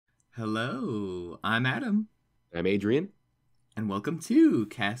Hello, I'm Adam, I'm Adrian. and welcome to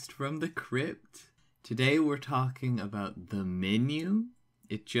Cast from the Crypt. Today we're talking about The Menu.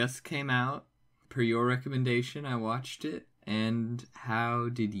 It just came out. Per your recommendation, I watched it, and how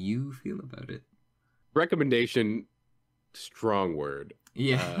did you feel about it? Recommendation, strong word.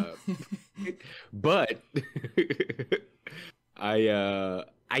 Yeah. But I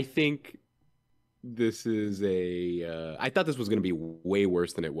think this is I thought this was going to be way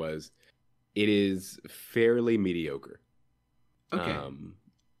worse than it was. It is fairly mediocre. Okay.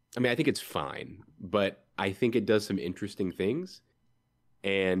 I think it's fine, but I think it does some interesting things.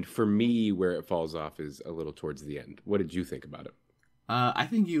 And for me, where it falls off is a little towards the end. What did you think about it? I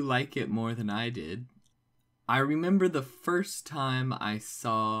think you like it more than I did. I remember the first time I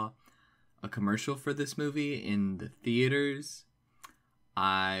saw a commercial for this movie in the theaters,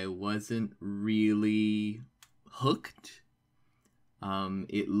 I wasn't really hooked. It Oh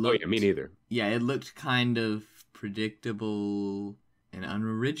yeah, looked, me neither. yeah, it looked kind of predictable and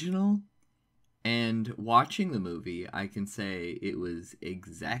unoriginal. And watching the movie, I can say it was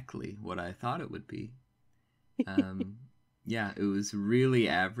exactly what I thought it would be. Um, yeah, it was really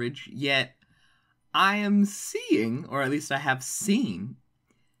average. Yet I am seeing, or at least I have seen,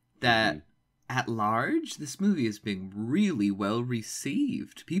 Hmm. that at large, this movie is being really well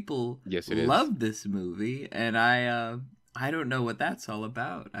received. People Yes, it is. love this movie, and I don't know what that's all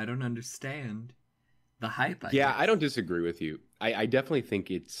about. I don't understand the hype, I Yeah, I guess. don't disagree with you. I definitely think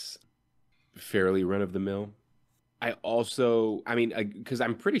it's fairly run of the mill. Because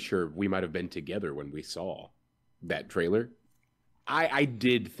I'm pretty sure we might have been together when we saw that trailer. I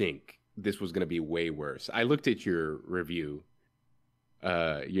did think this was going to be way worse. I looked at your review,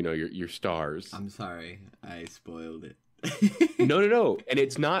 your stars. I'm sorry, I spoiled it. No, no, no. And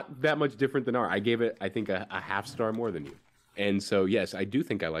it's not that much different than I gave it, I think, a half star more than you. And so, yes, I do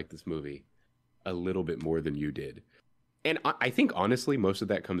think I like this movie a little bit more than you did. And I think, honestly, most of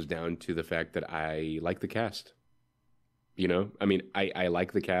that comes down to the fact that I like the cast. I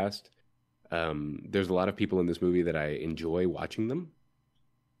like the cast. There's a lot of people in this movie that I enjoy watching them.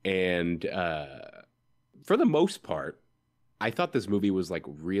 And for the most part, I thought this movie was like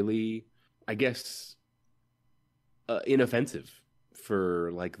really, I guess, inoffensive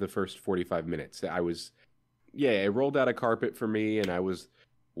for like the first 45 minutes. It rolled out a carpet for me and I was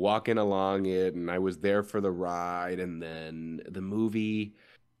walking along it and I was there for the ride. And then the movie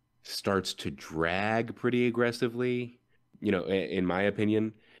starts to drag pretty aggressively, in my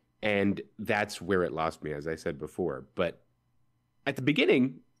opinion. And that's where it lost me, as I said before. But at the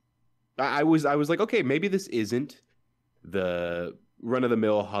beginning, I was like, okay, maybe this isn't the run of the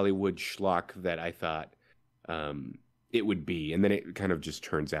mill Hollywood schlock that I thought it would be, and then it kind of just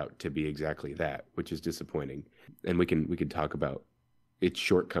turns out to be exactly that, which is disappointing. And we can talk about its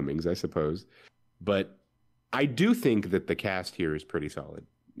shortcomings, I suppose. But I do think that the cast here is pretty solid.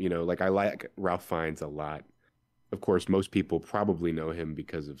 Like I like Ralph Fiennes a lot. Of course, most people probably know him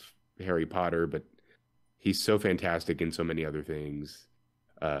because of Harry Potter, but he's so fantastic in so many other things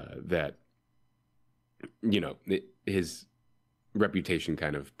that his reputation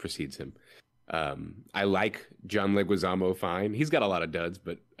kind of precedes him. I like John Leguizamo fine. He's got a lot of duds,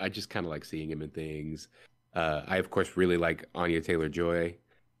 but I just kind of like seeing him in things. I of course really like Anya Taylor-Joy,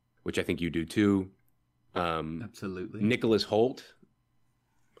 which I think you do too. Absolutely. Nicholas Holt,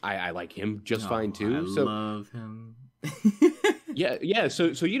 I like him just fine Oh, I too. So love him. yeah, yeah.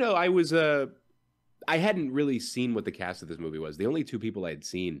 So I hadn't really seen what the cast of this movie was. The only two people I had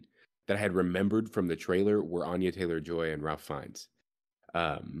seen that I had remembered from the trailer were Anya Taylor-Joy and Ralph Fiennes.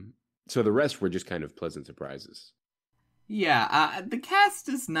 So the rest were just kind of pleasant surprises. Yeah, the cast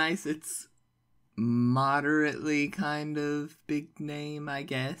is nice. It's moderately kind of big name, I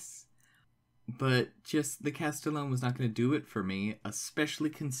guess. But just the cast alone was not going to do it for me, especially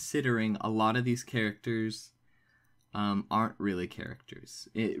considering a lot of these characters aren't really characters.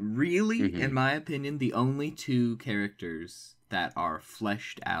 It really, in Hmm. my opinion, the only two characters that are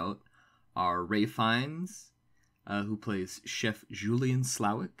fleshed out are Ray Fiennes, who plays Chef Julian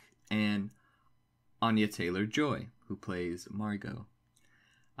Slowik, and Anya Taylor-Joy, who plays Margot.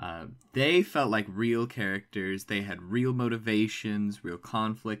 They felt like real characters. They had real motivations, real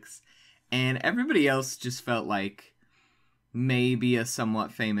conflicts, and everybody else just felt like maybe a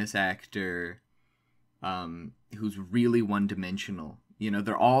somewhat famous actor who's really one-dimensional.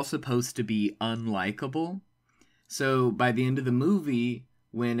 They're all supposed to be unlikable. So by the end of the movie,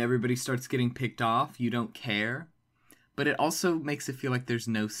 when everybody starts getting picked off, you don't care. But it also makes it feel like there's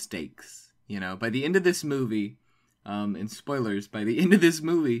no stakes. By the end of this movie, and spoilers, by the end of this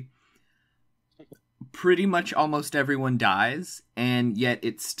movie, pretty much almost everyone dies, and yet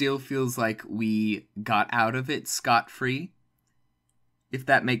it still feels like we got out of it scot-free, if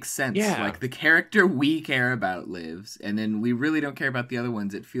that makes sense. Yeah. Like, the character we care about lives, and then we really don't care about the other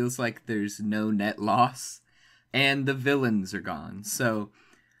ones. It feels like there's no net loss, and the villains are gone. So,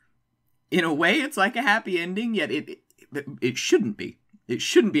 in a way, it's like a happy ending, yet it shouldn't be. It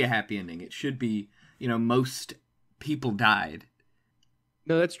shouldn't be a happy ending. It should be, most people died.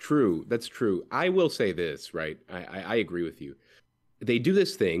 No, that's true. That's true. I will say this, right? I agree with you. They do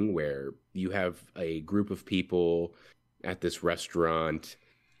this thing where you have a group of people at this restaurant,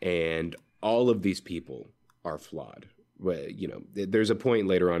 and all of these people are flawed. There's a point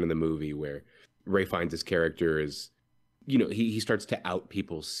later on in the movie where Ray finds his character is, he starts to out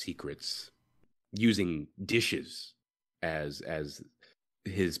people's secrets using dishes as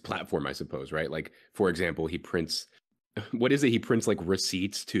his platform, I suppose, right? Like, for example, he prints what is it? He prints like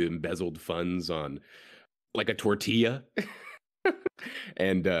receipts to embezzled funds on like a tortilla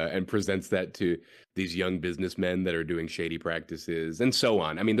and presents that to these young businessmen that are doing shady practices and so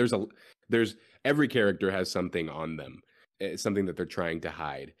on. I mean, there's every character has something on them, something that they're trying to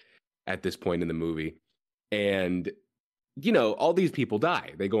hide at this point in the movie. And all these people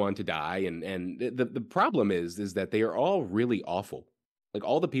die. They go on to die, and the problem is that they are all really awful. Like,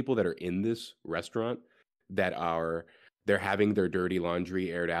 all the people that are in this restaurant they're having their dirty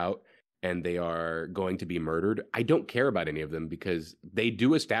laundry aired out and they are going to be murdered. I don't care about any of them because they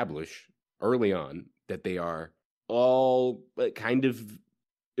do establish early on that they are all kind of,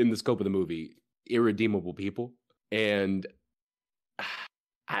 in the scope of the movie, irredeemable people. And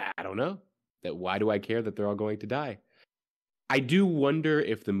I don't know. Why do I care that they're all going to die? I do wonder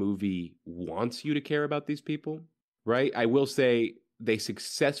if the movie wants you to care about these people, right? I will say they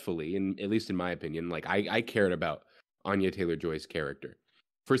successfully, and at least in my opinion, like I cared about Anya Taylor-Joy's character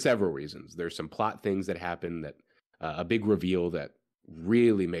for several reasons. There's some plot things that happen, that a big reveal that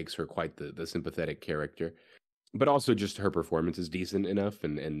really makes her quite the sympathetic character, but also just her performance is decent enough,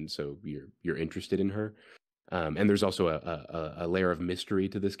 and so you're interested in her. And there's also a layer of mystery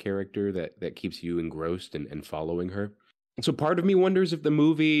to this character that keeps you engrossed and following her. So part of me wonders if the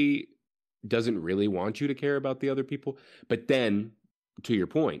movie doesn't really want you to care about the other people. But then, to your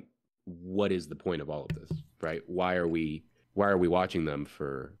point, what is the point of all of this, right? Why are we watching them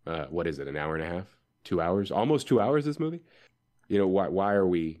for what is it, an hour and a half, 2 hours, almost 2 hours? This movie, why are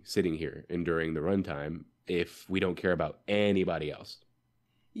we sitting here enduring the runtime if we don't care about anybody else?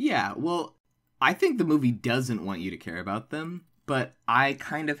 Yeah, well, I think the movie doesn't want you to care about them, but I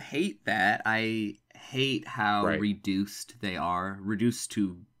kind of hate that. I hate how reduced they are, reduced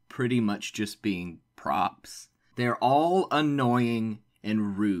to pretty much just being props. They're all annoying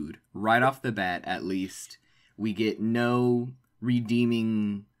and rude right off the bat. At least we get no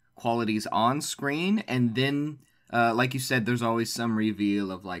redeeming qualities on screen, and then like you said, there's always some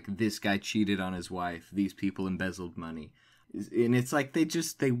reveal of like, this guy cheated on his wife, these people embezzled money, and it's like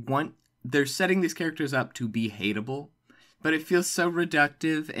they're setting these characters up to be hateable, but it feels so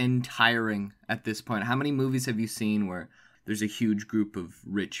reductive and tiring at this point. How many movies have you seen where there's a huge group of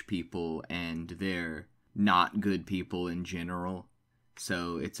rich people and they're not good people in general,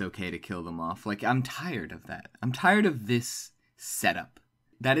 so it's okay to kill them off? Like, I'm tired of that. I'm tired of this setup.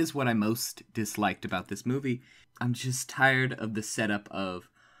 That is what I most disliked about this movie. I'm just tired of the setup of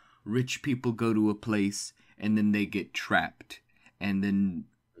rich people go to a place and then they get trapped, and then,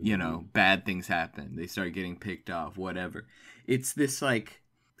 bad things happen. They start getting picked off, whatever. It's this, like,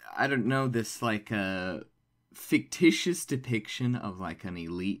 I don't know, this, like, fictitious depiction of, like, an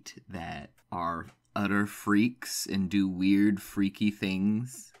elite that are utter freaks and do weird, freaky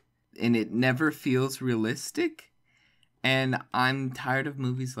things. And it never feels realistic. And I'm tired of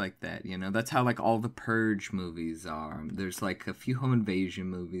movies like that, That's how, like, all the Purge movies are. There's, like, a few home invasion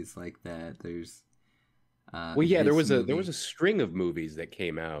movies like that. There's... well, yeah, there was a string of movies that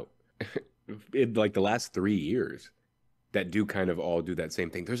came out in like the last 3 years that do kind of all do that same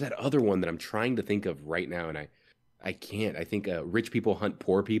thing. There's that other one that I'm trying to think of right now, and I can't. I think Rich People Hunt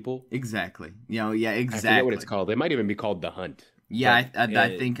Poor People. Exactly. Yeah, exactly. I forget what it's called. It might even be called The Hunt. Yeah,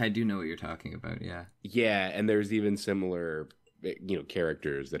 I think I do know what you're talking about, yeah. Yeah, and there's even similar,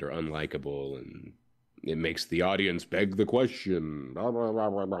 characters that are unlikable, and it makes the audience beg the question. Blah, blah, blah,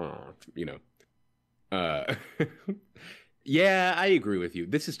 blah, blah, yeah, I agree with you.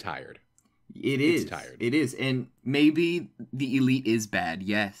 This is tired. It's tired. It is. And maybe the elite is bad.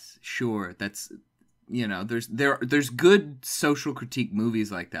 Yes, sure. That's, there's good social critique movies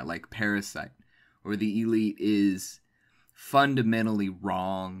like that, like Parasite, where the elite is fundamentally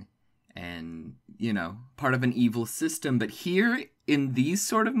wrong and, part of an evil system. But here, in these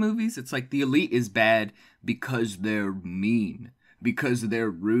sort of movies, it's like the elite is bad because they're mean, because they're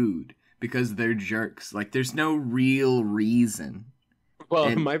rude, because they're jerks. Like, there's no real reason. Well,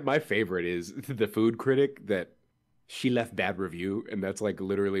 And my favorite is the food critic that she left bad review, and that's like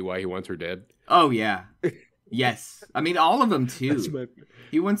literally why he wants her dead. oh yeah, yes. I mean, all of them That's too. my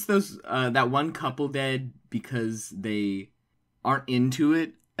He wants those that one couple dead because they aren't into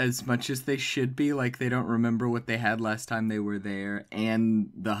it as much as they should be. Like, they don't remember what they had last time they were there, and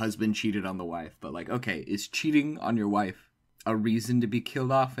the husband cheated on the wife. But like, okay, is cheating on your wife a reason to be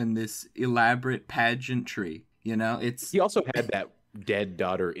killed off in this elaborate pageantry? You know, it's He also had that dead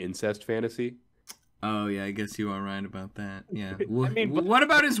daughter incest fantasy. oh yeah, I guess you are right about that. Yeah. I mean, but What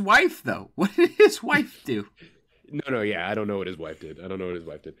about his wife though? What did his wife do? no, yeah, I don't know what his wife did. I don't know what his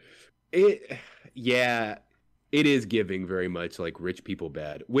wife did. It, yeah, it is giving very much like rich people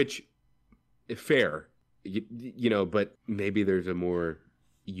bad, which fair, you know, but maybe there's a more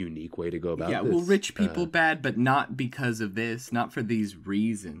unique way to go about Yeah, this. well, rich people bad, but not because of this, not for these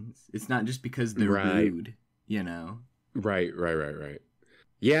reasons. It's not just because they're Right. rude, you know? Right.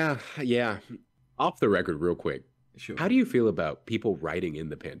 Yeah. Off the record, real quick. Sure. How do you feel about people writing in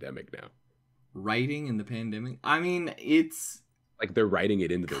the pandemic now? Writing in the pandemic? I mean, it's Like they're writing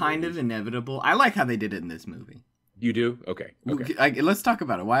it into their kind of movies. inevitable. I like how they did it in this movie. You do? Okay. Let's talk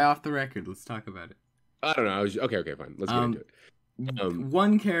about it. Why off the record? Let's talk about it. I don't know. Okay, fine. Let's get into it.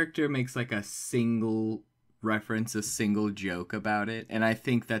 One character makes like a single reference, a single joke about it, and I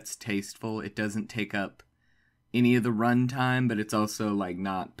think that's tasteful. It doesn't take up any of the runtime, but it's also like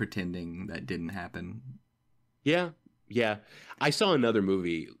not pretending that didn't happen. Yeah. I saw another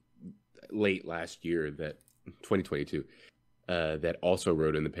movie late last year, that 2022, that also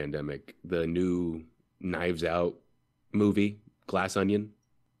wrote in the pandemic. The new Knives Out movie, Glass Onion.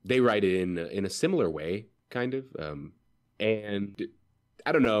 They write it in a similar way, kind of. And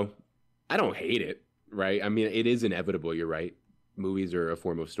I don't know. I don't hate it, right? I mean, it is inevitable. You're right. Movies are a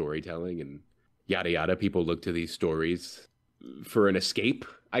form of storytelling, and yada yada. People look to these stories for an escape,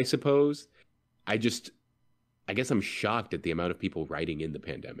 I suppose. I guess I'm shocked at the amount of people writing in the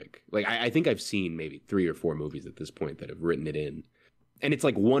pandemic. Like, I think I've seen maybe 3 or 4 movies at this point that have written it in. And it's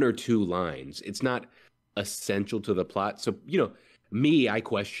like 1 or 2 lines. It's not essential to the plot. So, you know, I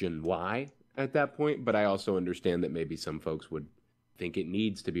question why at that point, but I also understand that maybe some folks would think it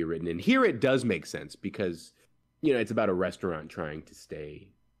needs to be written in. Here it does make sense because, you know, it's about a restaurant trying to stay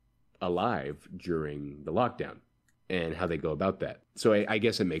alive during the lockdown and how they go about that. So I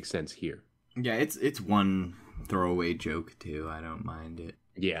guess it makes sense here. Yeah, it's one throwaway joke too. I don't mind it.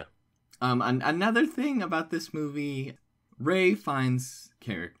 Yeah. Another thing about this movie, Ray Fiennes'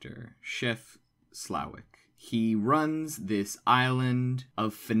 character, Chef Slawick. He runs this island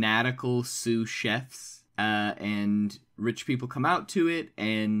of fanatical sous chefs, and rich people come out to it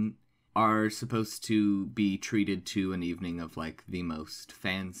and are supposed to be treated to an evening of like the most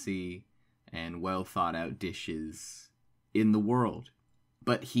fancy and well thought out dishes in the world.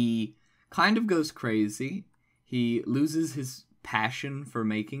 But he kind of goes crazy. He loses his passion for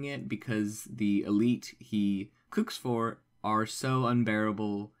making it because the elite he cooks for are so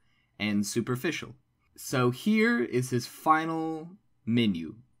unbearable and superficial. So here is his final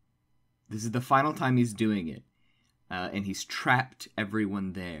menu. This is the final time he's doing it. And he's trapped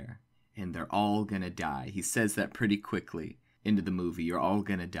everyone there. And they're all gonna die. He says that pretty quickly into the movie. You're all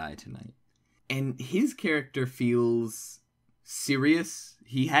gonna die tonight. And his character feels serious.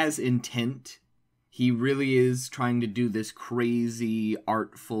 He has intent. He really is trying to do this crazy,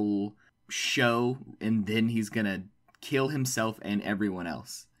 artful show. And then he's gonna kill himself and everyone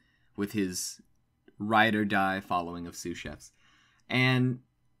else with his ride or die following of sous chefs. And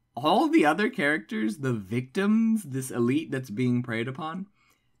all the other characters, the victims, this elite that's being preyed upon,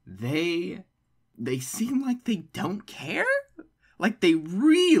 they seem like they don't care. Like, they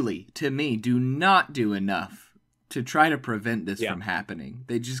really, to me, do not do enough to try to prevent this from happening.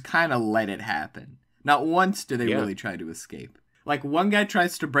 They just kind of let it happen. Not once do they really try to escape. Like, one guy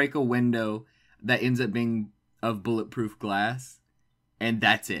tries to break a window that ends up being of bulletproof glass, and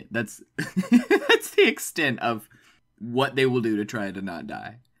that's it. That's that's the extent of what they will do to try to not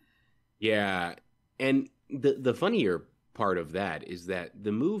die. Yeah. And the funnier part of that is that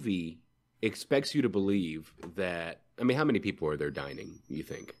the movie expects you to believe that, I mean, how many people are there dining, you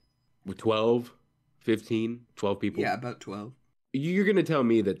think? 12, 15, 12 people? Yeah, about 12. You're going to tell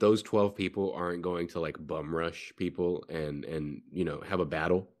me that those 12 people aren't going to like bum rush people and you know, have a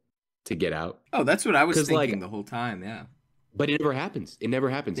battle to get out? Oh, that's what I was thinking like, the whole time, yeah. But it never happens. It never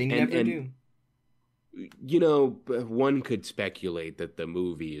happens. They never do. You know, one could speculate that the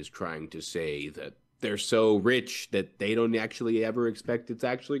movie is trying to say that they're so rich that they don't actually ever expect it's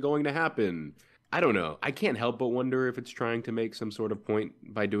actually going to happen. I don't know. I can't help but wonder if it's trying to make some sort of point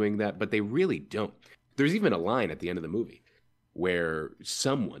by doing that, but they really don't. There's even a line at the end of the movie where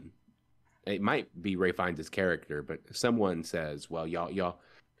someone, it might be Ray Fiennes' character, but someone says, "Well, y'all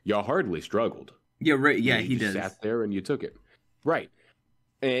hardly struggled. Yeah, right. You Yeah, know, you he just does. sat there and you took it." Right.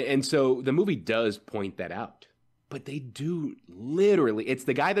 And so the movie does point that out. But they do literally. It's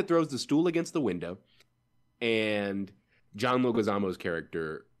the guy that throws the stool against the window, and John Leguizamo's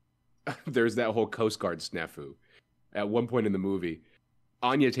character. There's that whole Coast Guard snafu. At one point in the movie,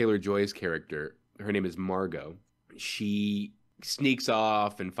 Anya Taylor-Joy's character, her name is Margot. She sneaks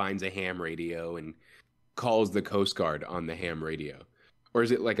off and finds a ham radio and calls the Coast Guard on the ham radio. Or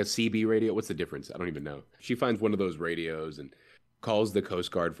is it like a CB radio? What's the difference? I don't even know. She finds one of those radios and calls the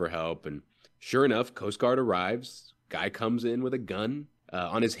Coast Guard for help, and sure enough, Coast Guard arrives. Guy comes in with a gun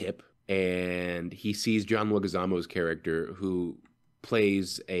on his hip, and he sees John Leguizamo's character, who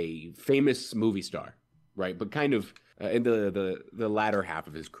plays a famous movie star, right? But kind of in the latter half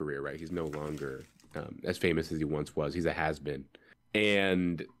of his career, right? He's no longer as famous as he once was. He's a has-been.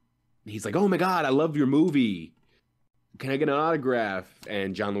 And he's like, "Oh my God, I love your movie. Can I get an autograph?"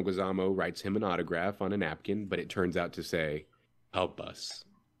 And John Leguizamo writes him an autograph on a napkin, but it turns out to say, "Help us."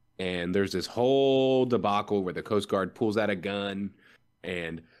 And there's this whole debacle where the Coast Guard pulls out a gun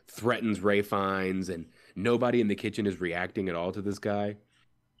and threatens Ray Fiennes, and nobody in the kitchen is reacting at all to this guy.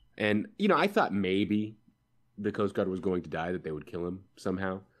 And, you know, I thought maybe the Coast Guard was going to die, that they would kill him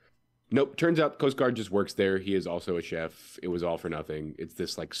somehow. Nope, turns out the Coast Guard just works there. He is also a chef. It was all for nothing. It's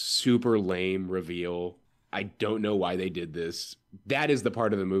this, like, super lame reveal. I don't know why they did this. That is the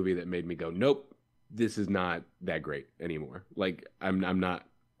part of the movie that made me go, nope, this is not that great anymore. Like, I'm not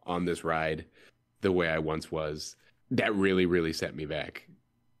on this ride the way I once was. That really, really set me back.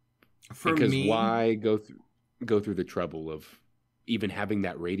 Because why go through the trouble of even having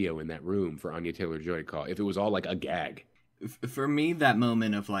that radio in that room for Anya Taylor-Joy to call if it was all like a gag? For me, that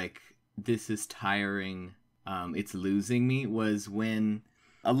moment of like, this is tiring, it's losing me, was when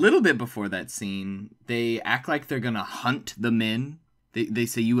a little bit before that scene, they act like they're gonna hunt the men. They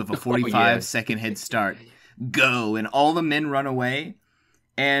say, "You have a 45-second head start. Go!" And all the men run away.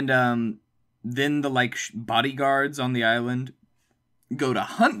 And then the like bodyguards on the island go to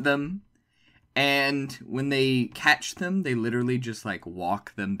hunt them. And when they catch them, they literally just like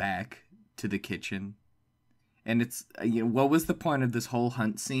walk them back to the kitchen. And it's, you know, what was the point of this whole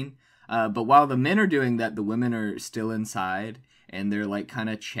hunt scene? But while the men are doing that, the women are still inside and they're like kind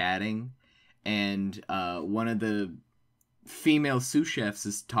of chatting. And one of the female sous chefs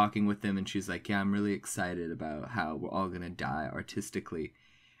is talking with them, and she's like, "Yeah, I'm really excited about how we're all gonna die artistically."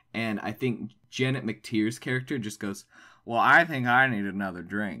 And I think Janet McTeer's character just goes, "Well, I think I need another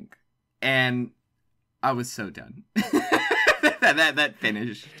drink." And I was so done. that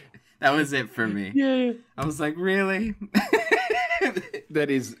finished. That was it for me. Yeah. I was like, really? That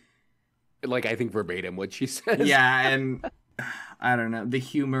is, like, I think verbatim what she says. Yeah, and I don't know. The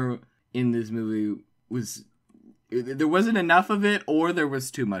humor in this movie was... There wasn't enough of it, or there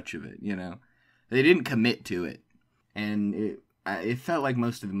was too much of it, you know? They didn't commit to it. And it felt like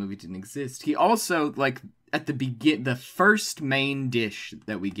most of the movie didn't exist. He also, like, at the first main dish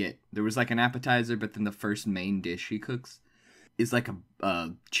that we get, there was like an appetizer, but then the first main dish he cooks is like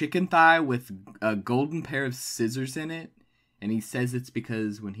a chicken thigh with a golden pair of scissors in it. And he says it's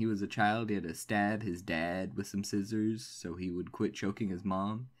because when he was a child, he had to stab his dad with some scissors so he would quit choking his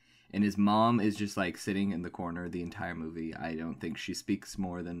mom. And his mom is just like sitting in the corner the entire movie. I don't think she speaks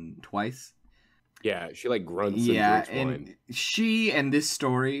more than twice. Yeah, she like grunts. Yeah, and and she and this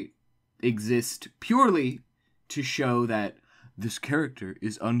story exist purely to show that this character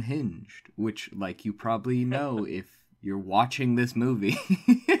is unhinged, which, like, you probably know if you're watching this movie,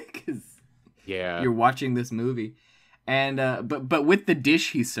 because you're watching this movie. And but with the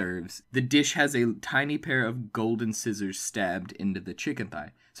dish he serves, the dish has a tiny pair of golden scissors stabbed into the chicken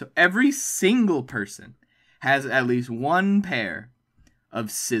thigh. So every single person has at least one pair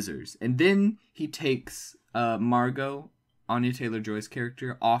of scissors. And then he takes Margot, Anya Taylor-Joy's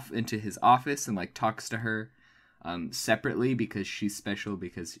character, off into his office and like talks to her separately because she's special,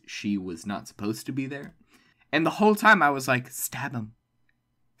 because she was not supposed to be there. And the whole time I was like, stab him.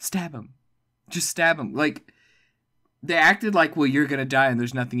 Stab him. Just stab him. Like, they acted like, well, you're going to die and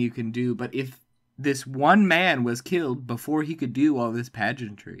there's nothing you can do. But if this one man was killed before he could do all this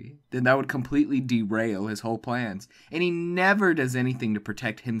pageantry, then that would completely derail his whole plans. And he never does anything to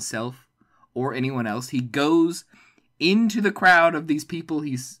protect himself or anyone else. He goes into the crowd of these people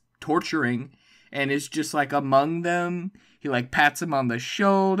he's torturing and is just like among them. He like pats him on the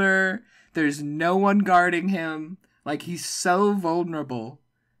shoulder. There's no one guarding him. Like, he's so vulnerable.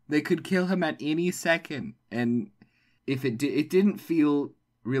 They could kill him at any second. And if it didn't feel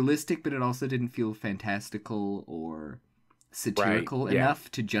realistic, but it also didn't feel fantastical or Right. satirical Yeah.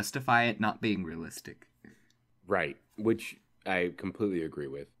 enough to justify it not being realistic. Right. Which I completely agree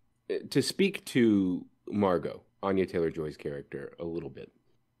with. To speak to Margot, Anya Taylor-Joy's character, a little bit.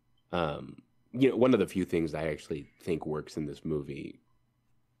 Um, one of the few things I actually think works in this movie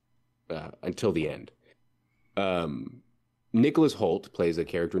until the end. Um, Nicholas Hoult plays a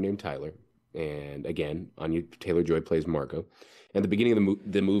character named Tyler, and again, Anya Taylor-Joy plays Margot. At the beginning of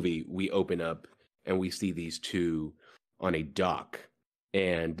the movie, we open up and we see these two on a dock,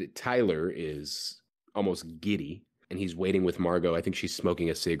 and Tyler is almost giddy, and he's waiting with Margot. I think she's smoking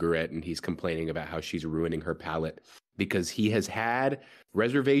a cigarette, and he's complaining about how she's ruining her palate because he has had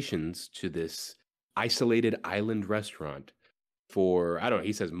reservations to this isolated island restaurant for, I don't know,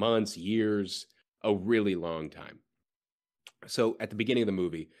 he says months, years, a really long time. So at the beginning of the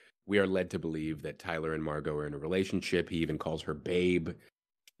movie, we are led to believe that Tyler and Margot are in a relationship. He even calls her babe.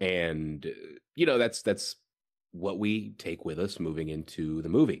 And that's what we take with us moving into the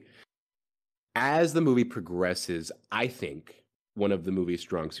movie. As the movie progresses, I think one of the movie's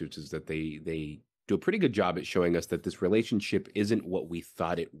strong suits is that they do a pretty good job at showing us that this relationship isn't what we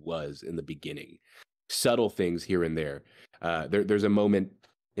thought it was in the beginning. Subtle things here and there. There's a moment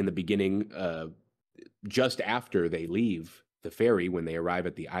in the beginning, just after they leave the ferry when they arrive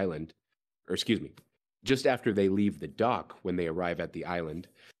at the island, or excuse me, just after they leave the dock when they arrive at the island.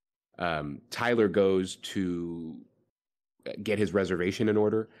 Tyler goes to get his reservation in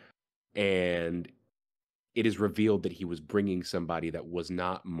order, and it is revealed that he was bringing somebody that was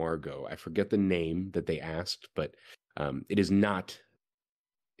not Margot. I forget the name that they asked, but it is not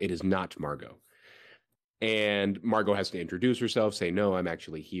Margot. And Margot has to introduce herself, say, no, I'm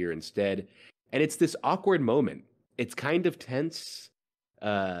actually here instead. And it's this awkward moment. It's kind of tense.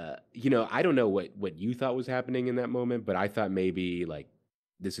 I don't know what you thought was happening in that moment, but I thought maybe like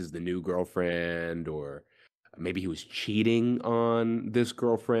this is the new girlfriend, or maybe he was cheating on this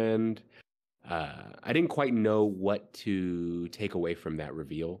girlfriend. I didn't quite know what to take away from that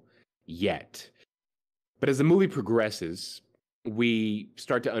reveal yet. But as the movie progresses, we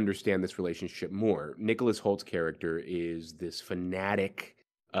start to understand this relationship more. Nicholas Holt's character is this fanatic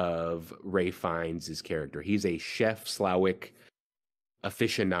of Ray Fiennes' character. He's a chef Slawick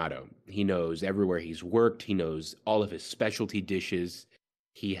aficionado. He knows everywhere he's worked. He knows all of his specialty dishes.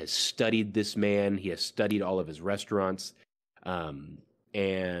 He has studied this man. He has studied all of his restaurants.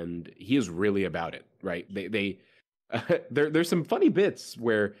 And he is really about it, right? There's some funny bits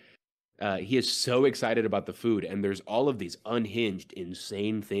where he is so excited about the food, and there's all of these unhinged,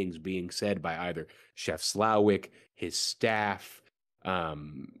 insane things being said by either Chef Slawick, his staff,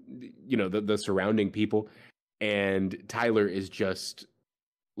 the surrounding people, and Tyler is just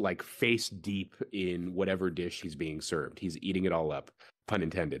like face deep in whatever dish he's being served. He's eating it all up, pun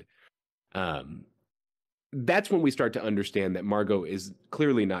intended. That's when we start to understand that Margot is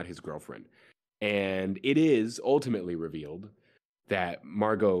clearly not his girlfriend, and it is ultimately revealed that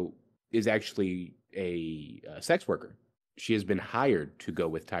Margot is actually a sex worker. She has been hired to go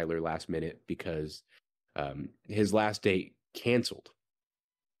with Tyler last minute because his last date canceled.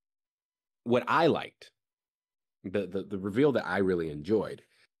 What I liked, the reveal that I really enjoyed,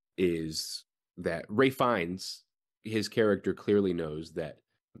 is that Ray Fiennes, his character, clearly knows that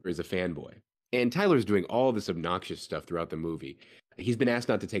is a fanboy. And Tyler's doing all this obnoxious stuff throughout the movie. He's been asked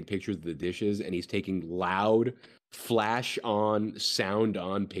not to take pictures of the dishes, and he's taking loud, flash on, sound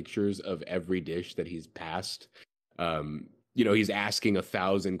on pictures of every dish that he's passed. He's asking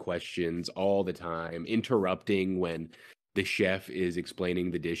 1,000 questions all the time, interrupting when the chef is explaining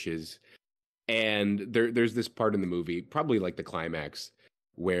the dishes. And there's this part in the movie, probably like the climax,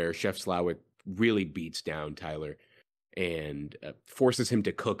 where Chef Slawick really beats down Tyler and forces him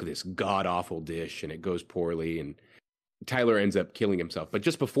to cook this god-awful dish, and it goes poorly, and Tyler ends up killing himself. But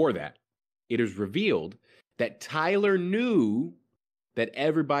just before that, it is revealed that Tyler knew that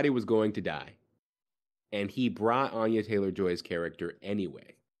everybody was going to die, and he brought Anya Taylor-Joy's character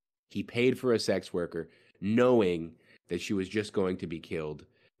anyway. He paid for a sex worker, knowing that she was just going to be killed.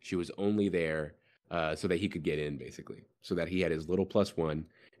 She was only there so that he could get in, basically, so that he had his little +1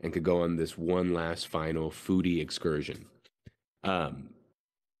 and could go on this one last final foodie excursion.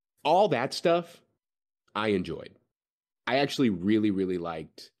 All that stuff I enjoyed. I actually really, really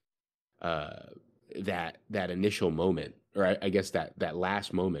liked that initial moment, or I guess that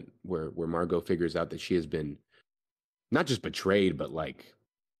last moment where Margot figures out that she has been not just betrayed, but like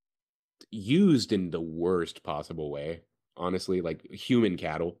used in the worst possible way. Honestly, like human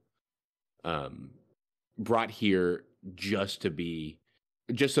cattle. um, brought here just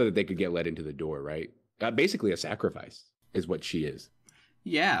so that they could get let into the door, right? Basically a sacrifice is what she is.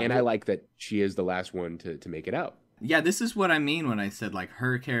 Yeah. And I like that she is the last one to make it out. Yeah, this is what I mean when I said, like,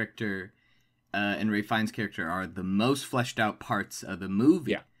 her character and Ralph Fiennes' character are the most fleshed out parts of the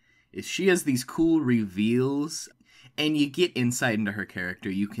movie. Yeah. Is she has these cool reveals, and you get insight into her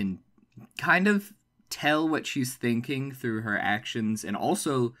character. You can kind of tell what she's thinking through her actions, and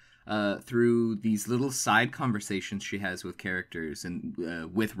also through these little side conversations she has with characters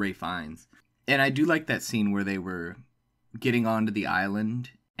and with Ralph Fiennes. And I do like that scene where they were getting onto the island,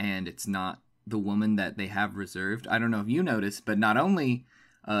 and it's not the woman that they have reserved. I don't know if you noticed, but not only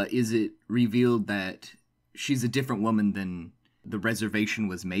is it revealed that she's a different woman than the reservation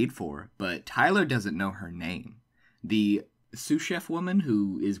was made for, but Tyler doesn't know her name. The sous chef woman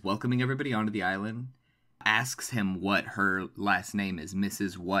who is welcoming everybody onto the island asks him what her last name is,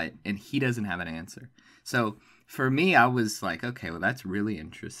 Mrs. What, and he doesn't have an answer. So for me, I was like, okay, well, that's really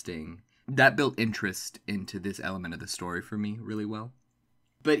interesting. That built interest into this element of the story for me really well.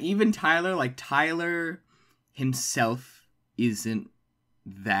 But even Tyler, like, Tyler himself isn't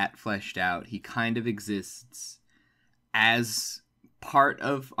that fleshed out. He kind of exists as part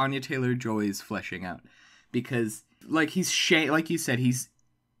of Anya Taylor-Joy's fleshing out. Because, like, like you said, he's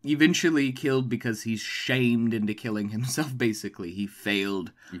eventually killed because he's shamed into killing himself, basically. He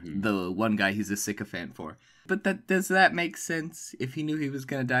failed the one guy he's a sycophant for. But does that make sense? If he knew he was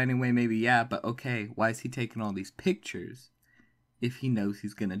going to die anyway, maybe, yeah. But okay, why is he taking all these pictures if he knows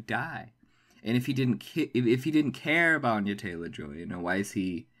he's going to die? And if he didn't care about Anya Taylor-Joy, you know, why is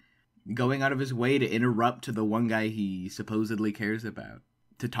he going out of his way to interrupt the one guy he supposedly cares about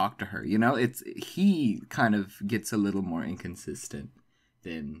to talk to her? You know, he kind of gets a little more inconsistent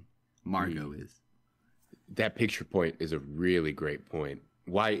than Margot is. That picture point is a really great point.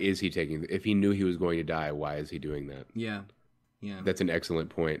 Why is he taking... If he knew he was going to die, why is he doing that? Yeah. That's an excellent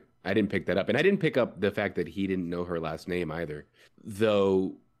point. I didn't pick that up. And I didn't pick up the fact that he didn't know her last name either.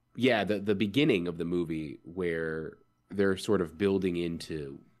 Though, yeah, the beginning of the movie where they're sort of building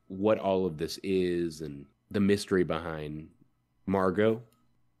into what all of this is and the mystery behind Margot,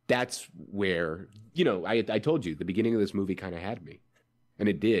 that's where, you know, I told you, the beginning of this movie kind of had me. And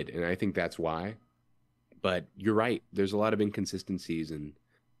it did. And I think that's why. But you're right. There's a lot of inconsistencies and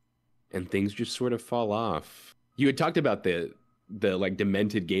things just sort of fall off. You had talked about the like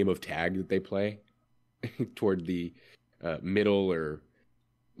demented game of tag that they play toward the middle or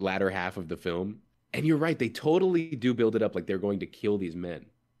latter half of the film. And you're right. They totally do build it up like they're going to kill these men.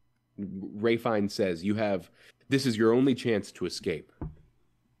 Ralph Fiennes says, this is your only chance to escape.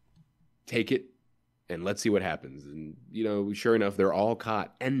 Take it and let's see what happens. And, you know, sure enough, they're all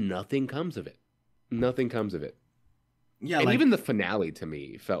caught and nothing comes of it. Nothing comes of it. Yeah, and even the finale to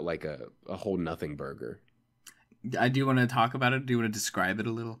me felt like a whole nothing burger. I do want to talk about it. Do you want to describe it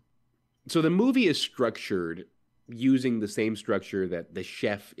a little? So the movie is structured using the same structure that the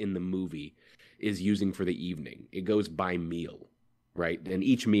chef in the movie is using for the evening. It goes by meal, right? And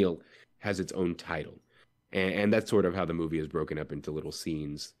each meal has its own title. And that's sort of how the movie is broken up into little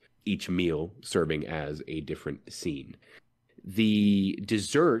scenes, each meal serving as a different scene. The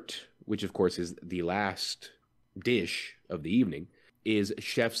dessert, which of course is the last dish of the evening, is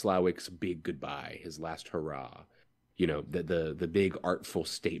Chef Slawick's big goodbye, his last hurrah. You know, the big artful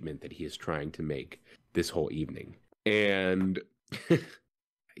statement that he is trying to make this whole evening. And,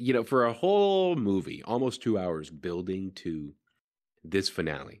 you know, for a whole movie, almost 2 hours building to this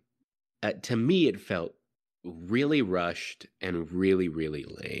finale, to me it felt really rushed and really, really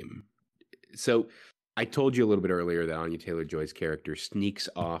lame. So I told you a little bit earlier that Anya Taylor-Joy's character sneaks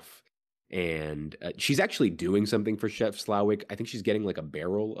off and she's actually doing something for Chef Slawick. I think she's getting like a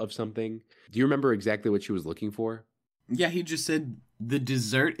barrel of something. Do you remember exactly what she was looking for? Yeah, he just said the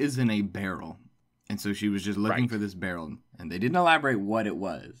dessert is in a barrel. And so she was just looking for this barrel. And they didn't elaborate what it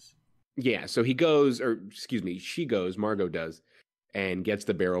was. Yeah, so she goes, Margot does, and gets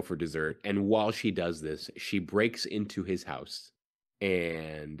the barrel for dessert. And while she does this, she breaks into his house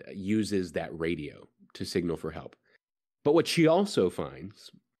and uses that radio to signal for help. But what she also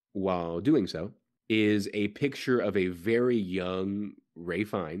finds while doing so is a picture of a very young Ralph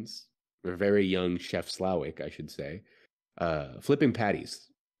Fiennes, or very young Chef Slawick, I should say, flipping patties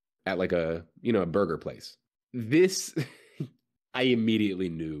at like a burger place. This, I immediately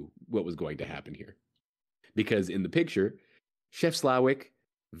knew what was going to happen here. Because in the picture, Chef Slawick,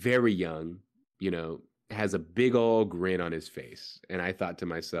 very young, has a big old grin on his face. And I thought to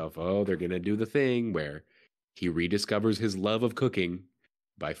myself, oh, they're going to do the thing where he rediscovers his love of cooking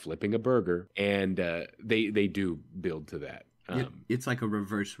by flipping a burger. And they do build to that. It's like a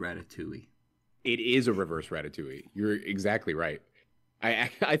reverse Ratatouille. It is a reverse Ratatouille. You're exactly right.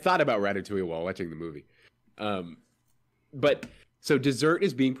 I thought about Ratatouille while watching the movie. But so dessert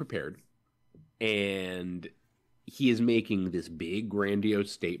is being prepared, and he is making this big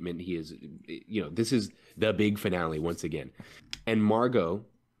grandiose statement. He is, this is the big finale once again. And Margot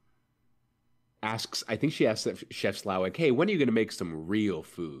asks, I think she asks Chef Slowik, hey, when are you going to make some real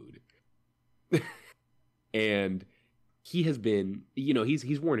food? And he has been,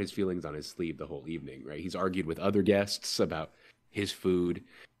 he's worn his feelings on his sleeve the whole evening, right? He's argued with other guests about his food.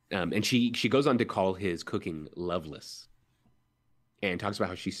 And she goes on to call his cooking loveless and talks about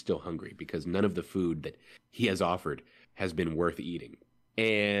how she's still hungry because none of the food that he has offered has been worth eating.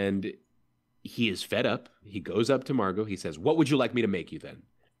 And he is fed up. He goes up to Margot. He says, what would you like me to make you then?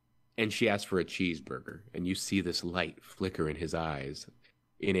 And she asks for a cheeseburger. And you see this light flicker in his eyes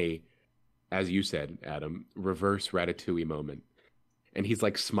in a, as you said, Adam, reverse Ratatouille moment. And he's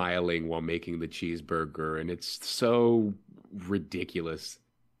like smiling while making the cheeseburger. And it's so ridiculous.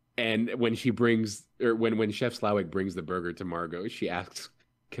 And when she brings, or when Chef Slowik brings the burger to Margot, she asks,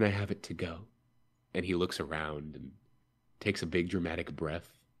 can I have it to go? And he looks around and takes a big dramatic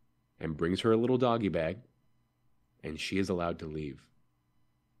breath and brings her a little doggy bag. And she is allowed to leave.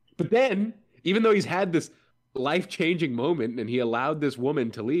 But then, even though he's had this life-changing moment and he allowed this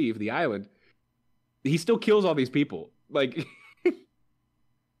woman to leave the island, he still kills all these people. Like,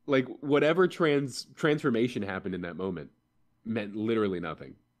 like whatever transformation happened in that moment meant literally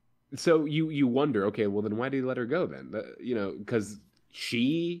nothing. So you wonder, okay, well then why did he let her go then? Because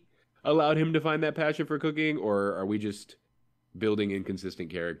she allowed him to find that passion for cooking, or are we just building inconsistent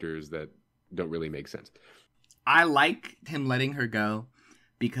characters that don't really make sense? I like him letting her go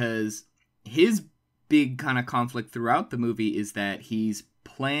because his big kind of conflict throughout the movie is that he's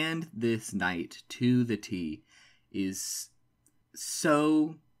planned this night to the T, is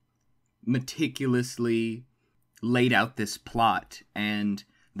so meticulously laid out this plot, and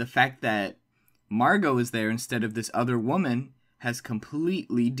the fact that Margot is there instead of this other woman has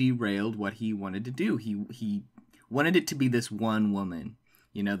completely derailed what he wanted to do. He wanted it to be this one woman.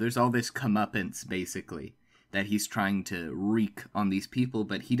 There's all this comeuppance, basically, that he's trying to wreak on these people,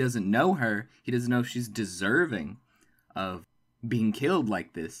 but he doesn't know her. He doesn't know if she's deserving of being killed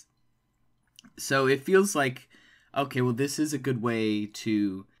like this. So it feels like, okay, well, this is a good way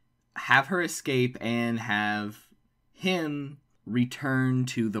to have her escape and have him return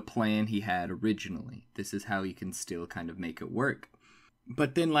to the plan he had originally. This is how he can still kind of make it work.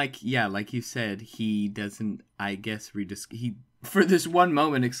 But then, like you said, he doesn't, I guess, he, for this one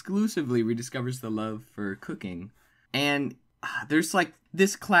moment, exclusively rediscovers the love for cooking. And there's, like,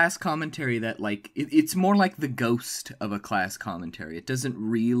 this class commentary that, like, it's more like the ghost of a class commentary. It doesn't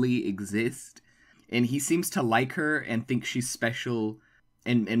really exist. And he seems to like her and think she's special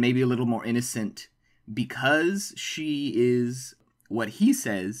and maybe a little more innocent because she is, what he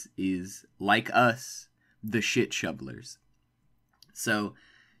says is, like us, the shit shovelers. So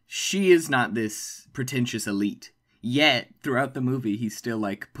she is not this pretentious elite. Yet, throughout the movie, he's still,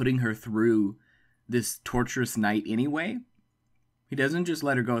 like, putting her through this torturous night anyway. He doesn't just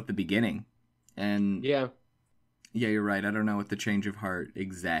let her go at the beginning. And yeah, you're right. I don't know what the change of heart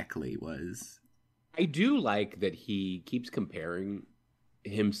exactly was. I do like that he keeps comparing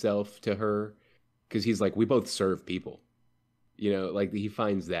himself to her because he's like, we both serve people. Like he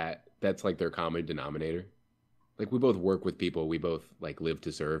finds that's like their common denominator. Like we both work with people. We both like live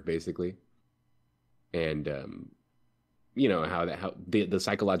to serve, basically. And, how the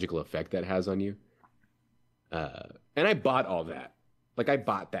psychological effect that has on you. And I bought all that. Like I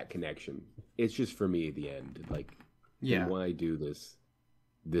bought that connection. It's just for me at the end. Like, yeah, why do this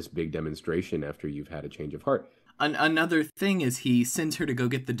big demonstration after you've had a change of heart? Another thing is he sends her to go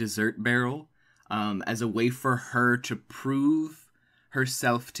get the dessert barrel as a way for her to prove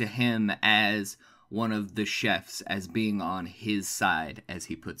herself to him as one of the chefs, as being on his side, as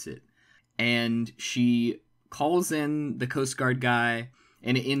he puts it. And she calls in the Coast Guard guy,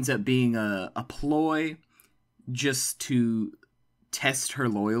 and it ends up being a ploy just to test her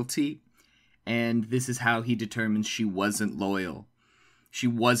loyalty. And this is how he determines she wasn't loyal. She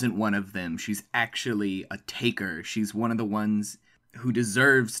wasn't one of them. She's actually a taker. She's one of the ones who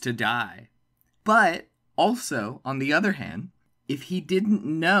deserves to die. But also, on the other hand, if he didn't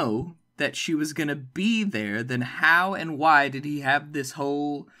know that she was going to be there, then how and why did he have this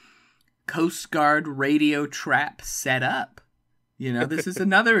whole Coast Guard radio trap set up? This is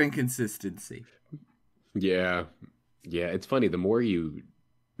another inconsistency. Yeah. Yeah, it's funny. The more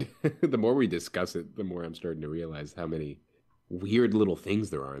we discuss it, the more I'm starting to realize how many weird little things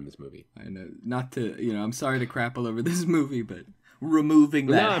there are in this movie. I know, not to, I'm sorry to crap all over this movie, but removing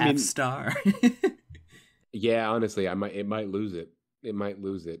that half star. Yeah, honestly, it might lose it. It might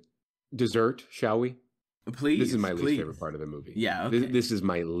lose it. Dessert, shall we? Please. This is my least favorite part of the movie. Yeah, okay. This is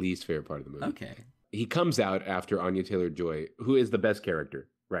my least favorite part of the movie. Okay. He comes out after Anya Taylor-Joy, who is the best character,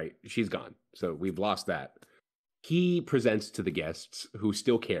 right? She's gone, so we've lost that. He presents to the guests who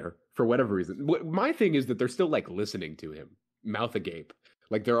still care for whatever reason. My thing is that they're still like listening to him, mouth agape.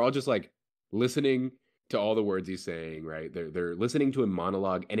 Like they're all just like listening to all the words he's saying, right? They're listening to him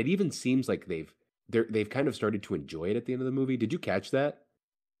monologue, and it even seems like they've kind of started to enjoy it at the end of the movie. Did you catch that?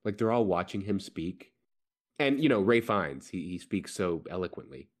 Like they're all watching him speak. And Ray Fiennes, he speaks so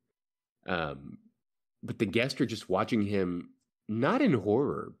eloquently. But the guests are just watching him, not in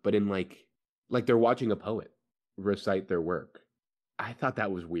horror, but in like they're watching a poet recite their work. I thought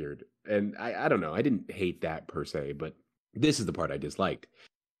that was weird. And I don't know, I didn't hate that per se, but this is the part I disliked.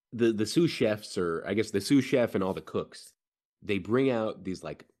 The sous chefs, or I guess the sous chef and all the cooks, they bring out these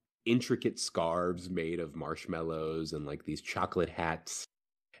like intricate scarves made of marshmallows and like these chocolate hats,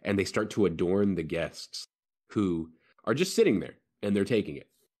 and they start to adorn the guests who are just sitting there, and they're taking it.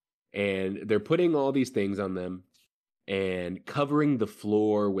 And they're putting all these things on them and covering the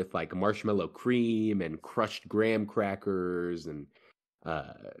floor with like marshmallow cream and crushed graham crackers. And,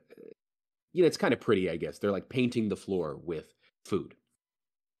 it's kind of pretty, I guess. They're like painting the floor with food.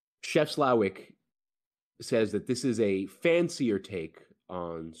 Chef Slawick says that this is a fancier take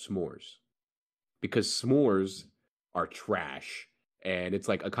on s'mores, because s'mores are trash. And it's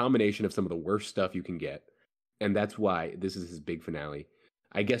like a combination of some of the worst stuff you can get. And that's why this is his big finale.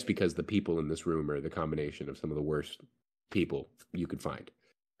 I guess because the people in this room are the combination of some of the worst people you could find.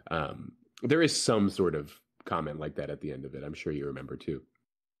 There is some sort of comment like that at the end of it. I'm sure you remember too.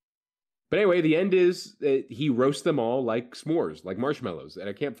 But anyway, the end is that he roasts them all like s'mores, like marshmallows at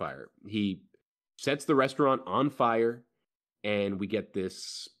a campfire. He sets the restaurant on fire, and we get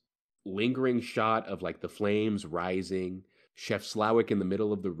this lingering shot of like the flames rising, Chef Slawick in the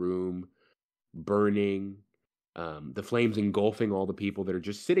middle of the room, burning, the flames engulfing all the people that are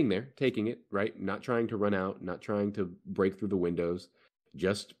just sitting there, taking it, right? Not trying to run out, not trying to break through the windows,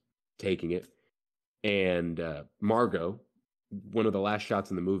 just taking it. And Margot, one of the last shots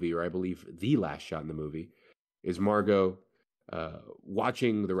in the movie, or I believe the last shot in the movie, is Margot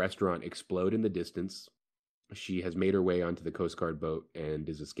watching the restaurant explode in the distance. She has made her way onto the Coast Guard boat and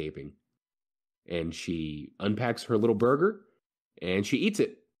is escaping. And she unpacks her little burger and she eats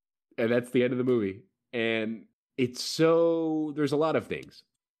it. And that's the end of the movie. And there's a lot of things.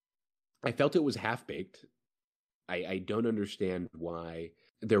 I felt it was half-baked. I don't understand why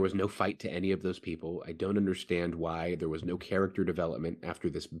there was no fight to any of those people. I don't understand why there was no character development after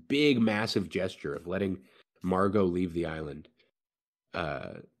this big, massive gesture of letting Margot leave the island.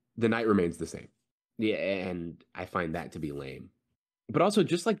 The night remains the same. Yeah, and I find that to be lame. But also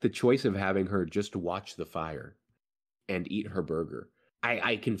just like the choice of having her just watch the fire and eat her burger.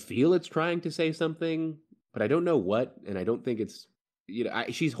 I can feel it's trying to say something, but I don't know what, and I don't think it's,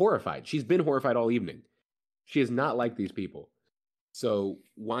 she's horrified. She's been horrified all evening. She is not like these people. So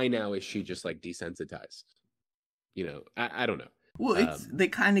why now is she just like desensitized? I don't know. Well, they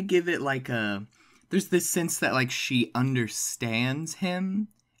kind of give it like there's this sense that like she understands him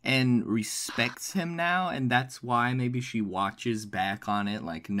and respects him now, and that's why maybe she watches back on it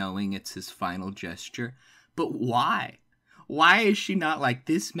like knowing it's his final gesture. But why? Why is she not like,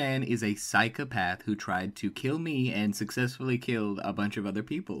 this man is a psychopath who tried to kill me and successfully killed a bunch of other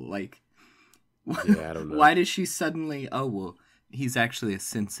people? Like, yeah, I don't know. Why does she suddenly, he's actually a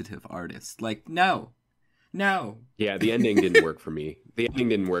sensitive artist? Like, no. Yeah, the ending didn't work for me.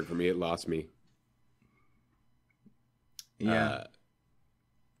 It lost me. Yeah.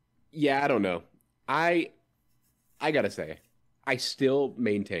 Yeah, I don't know. I gotta say, I still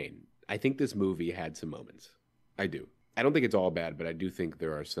maintain, I think this movie had some moments. I do. I don't think it's all bad, but I do think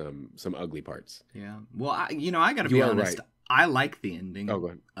there are some ugly parts. Yeah. Well, I gotta be honest. Right. I like the ending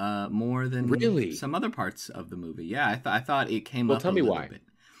more than some other parts of the movie. Yeah, I thought it came up a little bit.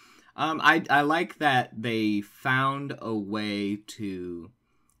 I like that they found a way to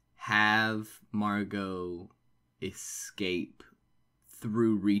have Margot escape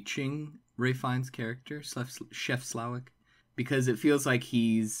through reaching Ray Fiennes' character, Chef Slawick, because it feels like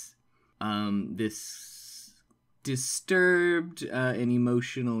he's this disturbed and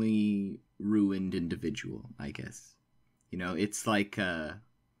emotionally ruined individual, I guess. It's like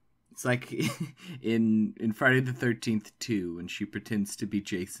in Friday the 13th 2 when she pretends to be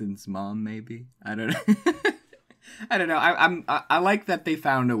Jason's mom, maybe. I don't know. I don't know. I like that they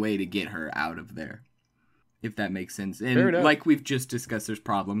found a way to get her out of there. if that makes sense. Fair And enough. like we've just discussed, there's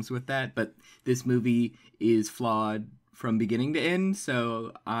problems with that, but this movie is flawed from beginning to end,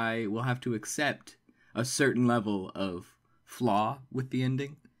 so I will have to accept a certain level of flaw with the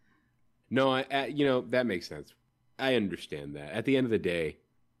ending. No, that makes sense. I understand that. At the end of the day,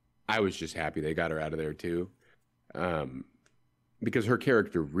 I was just happy they got her out of there too, um, because her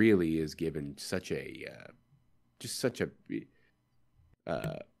character really is given such a, just such a,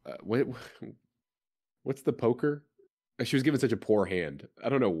 uh, what, what's the poker? She was given such a poor hand. I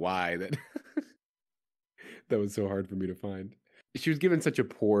don't know why that that was so hard for me to find. She was given such a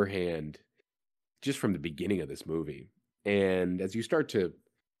poor hand just from the beginning of this movie. And as you start to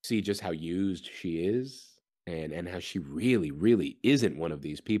see just how used she is and how she really, really isn't one of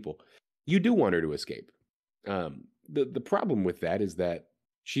these people, you do want her to escape. The problem with that is that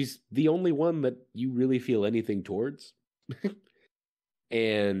she's the only one that you really feel anything towards.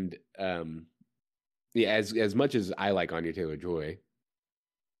 And yeah, as much as I like Anya Taylor-Joy,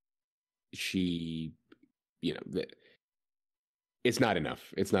 she, it's not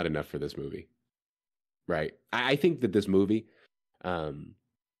enough. It's not enough for this movie, right? I think that this movie, um,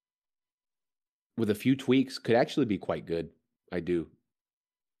 with a few tweaks, could actually be quite good. I do,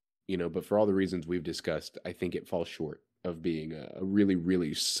 but for all the reasons we've discussed, I think it falls short of being a really,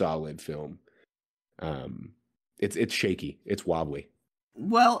 really solid film. It's shaky. It's wobbly.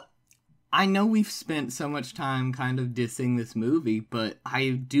 Well, I know we've spent so much time kind of dissing this movie, but I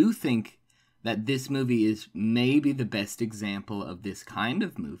do think that this movie is maybe the best example of this kind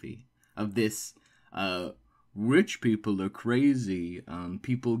of movie, of this rich people are crazy,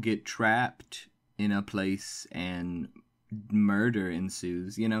 people get trapped in a place and murder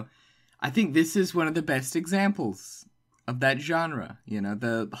ensues. I think this is one of the best examples of that genre.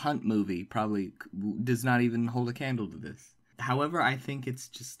 The Hunt movie probably does not even hold a candle to this. However, I think it's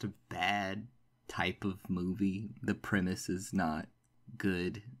just a bad type of movie. The premise is not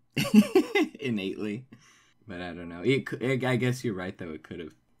good innately, but I don't know. I guess you're right, though. It could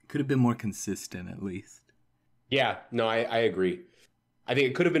have been more consistent, at least. Yeah, no, I agree. I think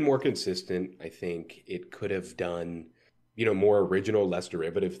it could have been more consistent. I think it could have done, more original, less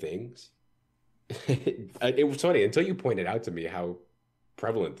derivative things. It was funny until you pointed out to me how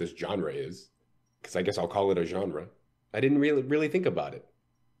prevalent this genre is, because I guess I'll call it a genre. I didn't really think about it,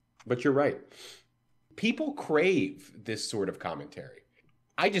 but you're right. People crave this sort of commentary.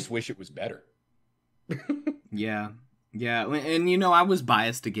 I just wish it was better. Yeah, and I was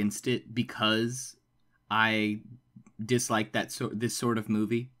biased against it because I dislike this sort of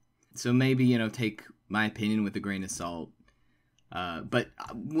movie. So maybe take my opinion with a grain of salt. But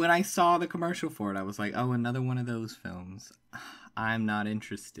when I saw the commercial for it, I was like, oh, another one of those films. I'm not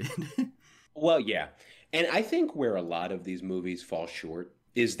interested. Well, yeah. And I think where a lot of these movies fall short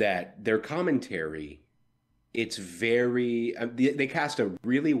is that their commentary, it's very, they cast a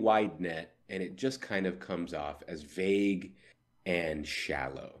really wide net and it just kind of comes off as vague and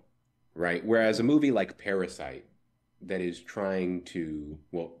shallow, right? Whereas a movie like Parasite that is trying to,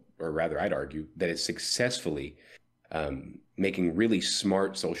 well, or rather I'd argue that is successfully making really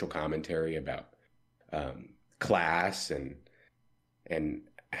smart social commentary about class and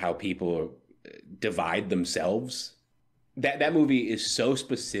how people divide themselves. That movie is so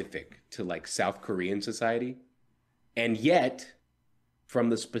specific to like South Korean society, and yet from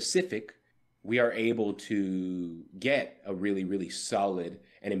the specific, we are able to get a really, really solid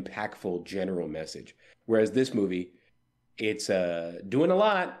and impactful general message. Whereas this movie, it's doing a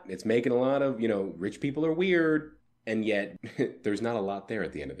lot. It's making a lot of, rich people are weird, and yet there's not a lot there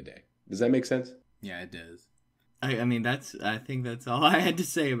at the end of the day. Does that make sense? Yeah, it does. I mean, I think that's all I had to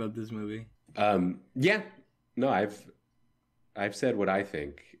say about this movie. Yeah, no, I've said what I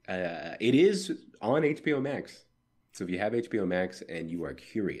think. It is on HBO Max, so if you have HBO Max and you are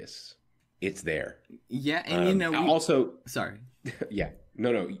curious, it's there. Yeah, and also, sorry. Yeah,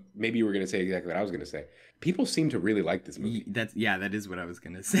 no, maybe you were gonna say exactly what I was gonna say. People seem to really like this movie. That is what I was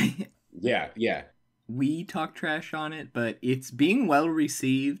gonna say. Yeah. We talk trash on it, but it's being well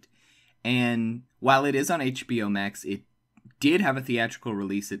received. And while it is on HBO Max, it did have a theatrical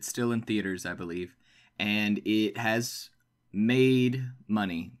release. It's still in theaters, I believe. And it has made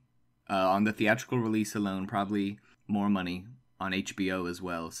money on the theatrical release alone, probably more money on HBO as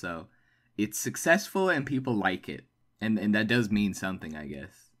well. So it's successful and people like it. And that does mean something, I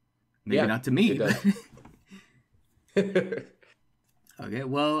guess. Maybe not to me. It does. Okay,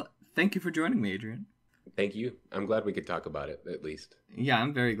 well, thank you for joining me, Adrian. Thank you. I'm glad we could talk about it, at least. Yeah,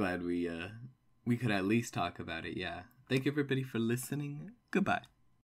 I'm very glad we could at least talk about it, yeah. Thank you, everybody, for listening. Goodbye.